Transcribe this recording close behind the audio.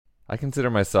I consider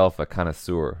myself a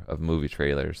connoisseur of movie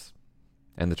trailers,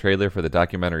 and the trailer for the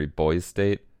documentary Boys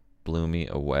State blew me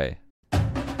away.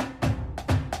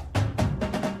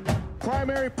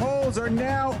 Primary polls are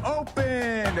now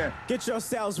open. Get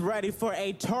yourselves ready for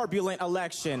a turbulent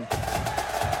election.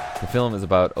 The film is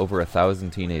about over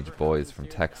 1,000 teenage boys from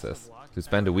Texas who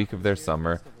spend a week of their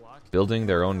summer building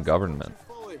their own government.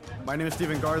 My name is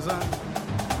Garza,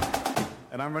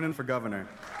 and I'm running for governor.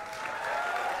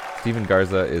 Stephen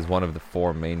Garza is one of the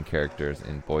 4 main characters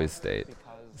in Boys State.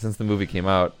 Since the movie came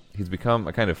out, he's become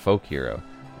a kind of folk hero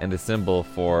and a symbol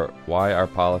for why our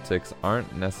politics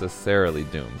aren't necessarily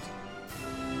doomed.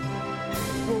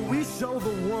 Well, we show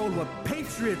the world what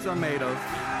patriots are made of.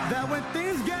 That when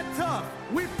things get tough,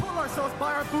 we pull ourselves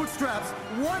by our bootstraps.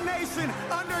 One nation,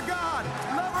 under God,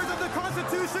 lovers of the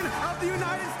Constitution of the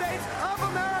United States of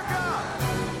America.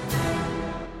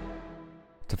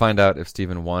 To find out if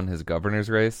Stephen won his governor's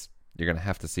race, you're going to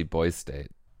have to see Boys State.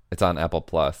 It's on Apple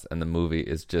Plus, and the movie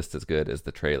is just as good as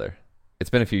the trailer. It's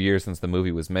been a few years since the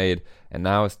movie was made, and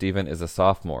now Stephen is a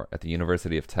sophomore at the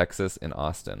University of Texas in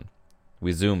Austin.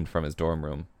 We zoomed from his dorm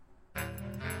room.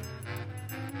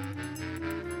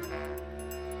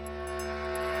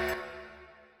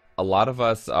 A lot of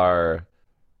us are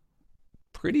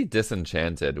pretty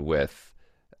disenchanted with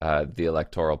the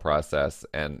electoral process,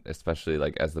 and especially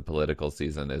like as the political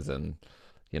season is in,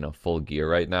 full gear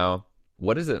right now.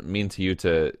 What does it mean to you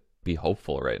to be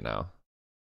hopeful right now?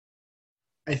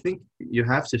 I think you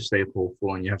have to stay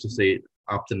hopeful and you have to stay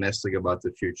optimistic about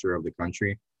the future of the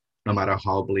country, no matter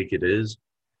how bleak it is.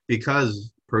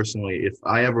 Because personally, if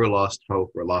I ever lost hope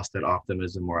or lost that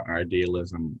optimism or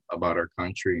idealism about our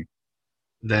country,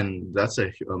 then that's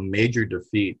a major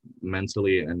defeat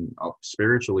mentally and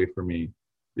spiritually for me,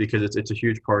 because it's a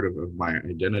huge part of my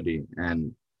identity.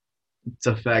 And it's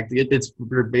a fact,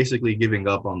 you're basically giving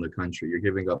up on the country. You're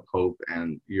giving up hope,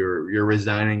 and you're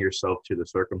resigning yourself to the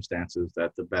circumstances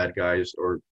that the bad guys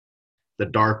or the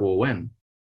dark will win.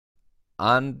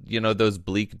 On, those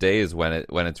bleak days when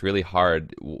it's really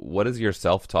hard, what does your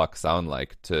self-talk sound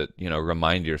like to,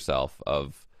 remind yourself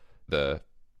of the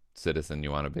citizen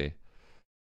you want to be?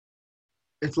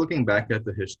 It's looking back at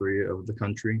the history of the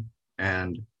country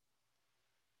and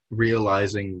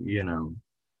realizing,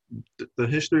 the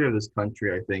history of this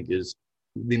country, I think, is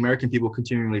the American people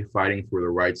continually fighting for the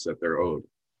rights that they're owed,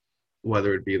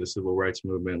 whether it be the civil rights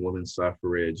movement, women's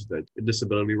suffrage, the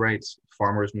disability rights,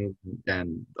 farmers movement,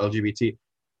 and LGBT.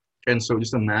 And so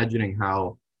just imagining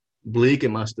how bleak it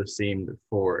must have seemed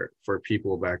for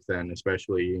people back then,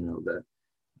 especially, that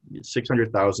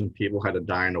 600,000 people had to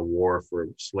die in a war for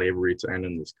slavery to end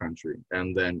in this country.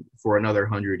 And then for another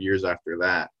 100 years after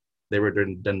that, they were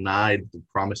denied the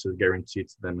promises guaranteed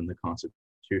to them in the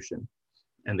Constitution.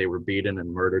 And they were beaten and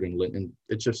murdered, and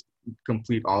it's just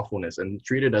complete awfulness and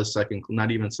treated as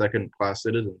not even second-class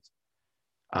citizens.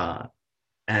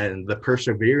 And the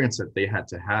perseverance that they had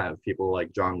to have, people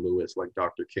like John Lewis, like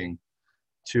Dr. King,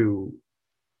 to,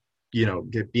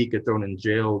 get thrown in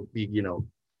jail, be,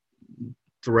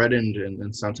 threatened,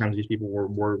 and sometimes these people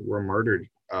were murdered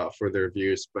for their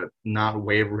views, but not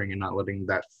wavering and not letting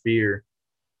that fear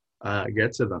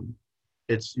get to them.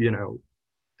 It's,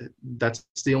 that's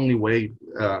the only way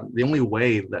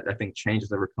that I think change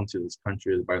has ever come to this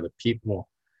country, is by the people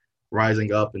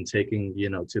rising up and taking,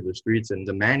 to the streets and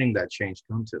demanding that change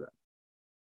come to them.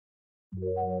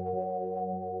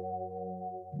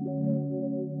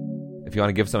 If you want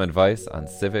to give some advice on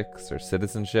civics or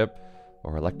citizenship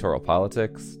or electoral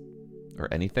politics or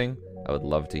anything, I would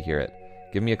love to hear it.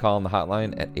 Give me a call on the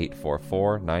hotline at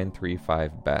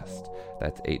 844-935-BEST.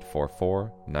 That's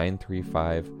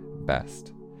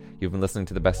 844-935-BEST. You've been listening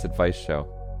to The Best Advice Show.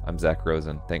 I'm Zach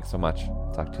Rosen. Thanks so much.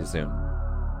 Talk to you soon.